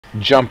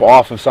jump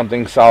off of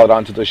something solid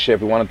onto the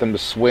ship. We wanted them to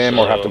swim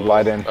or have to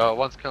glide in.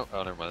 One's oh,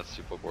 never mind. That's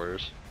 2 boat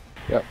warriors.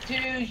 Yep.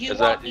 Is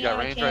that you got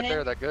range right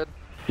there? That good?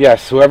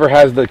 Yes. Whoever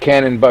has the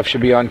cannon buff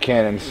should be on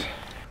cannons.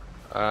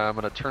 I'm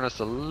gonna turn us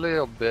a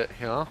little bit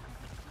here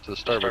to the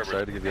starboard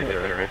side to give you a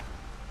better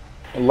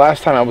angle.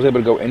 Last time I was able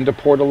to go into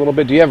port a little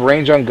bit. Do you have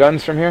range on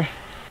guns from here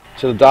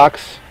to the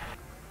docks?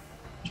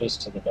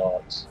 Just to the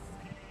docks.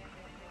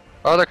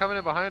 Oh, they're coming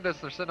in behind us.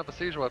 They're setting up a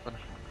siege weapon.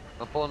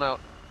 I'm pulling out.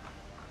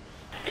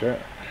 Okay.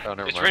 Oh,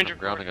 never mind. They're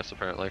grounding us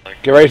apparently.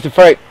 Get ready to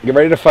fight. Get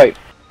ready to fight.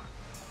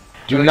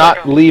 Do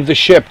not leave the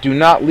ship. Do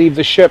not leave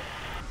the ship.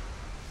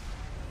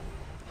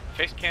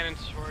 Face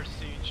cannons towards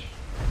siege.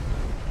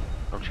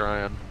 I'm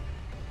trying.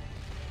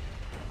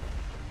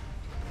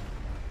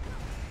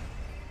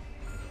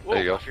 Whoa,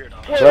 there you go.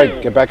 That's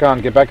right. Get back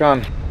on. Get back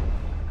on.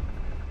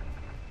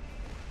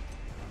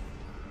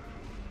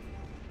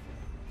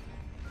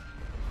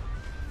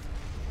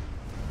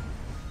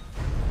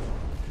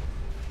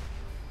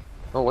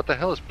 Oh, what the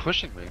hell is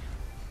pushing me?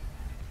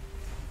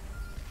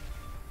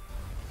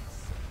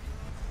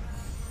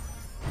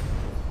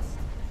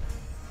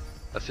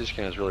 That siege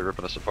cannon is really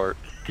ripping us apart.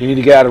 You need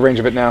to get out of range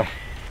of it now.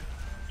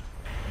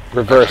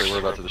 Reverse. Actually, we're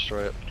about to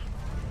destroy it.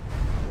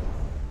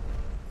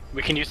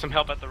 We can use some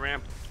help at the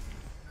ramp.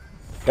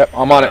 Yep,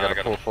 I'm on it. I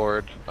gotta pull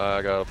forward.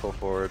 I gotta pull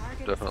forward.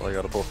 Definitely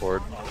gotta pull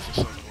forward. Oh, this is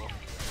so cool.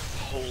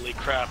 Holy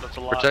crap, that's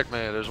a lot. Protect me.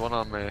 There's one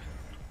on me.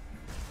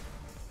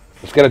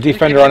 Let's get a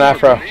defender on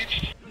Afro.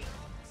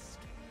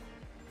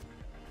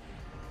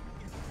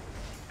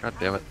 God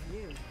damn it.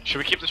 Should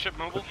we keep the ship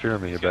mobile? Quit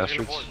fearing me, you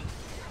bastards.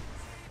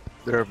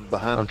 They're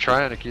behind. I'm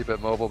trying to keep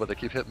it mobile, but they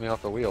keep hitting me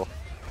off the wheel.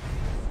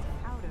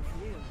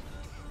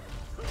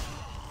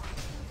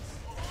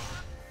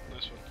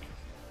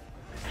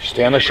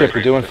 Stay on the ship.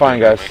 We're doing fine,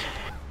 guys.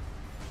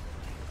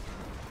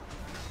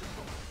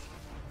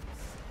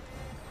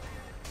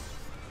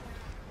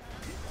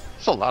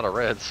 That's a lot of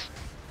reds.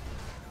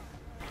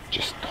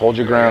 Just hold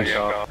your ground.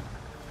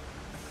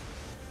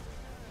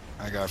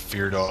 I got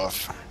feared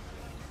off.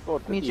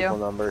 Me too.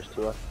 Numbers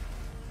to us.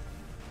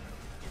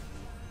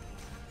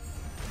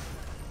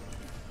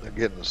 They're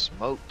getting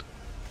smoked.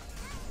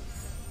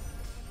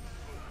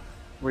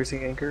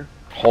 Racing anchor.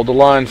 Hold the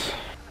lines.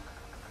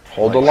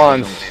 Hold the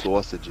lines.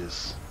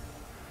 Sausages.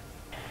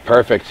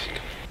 Perfect.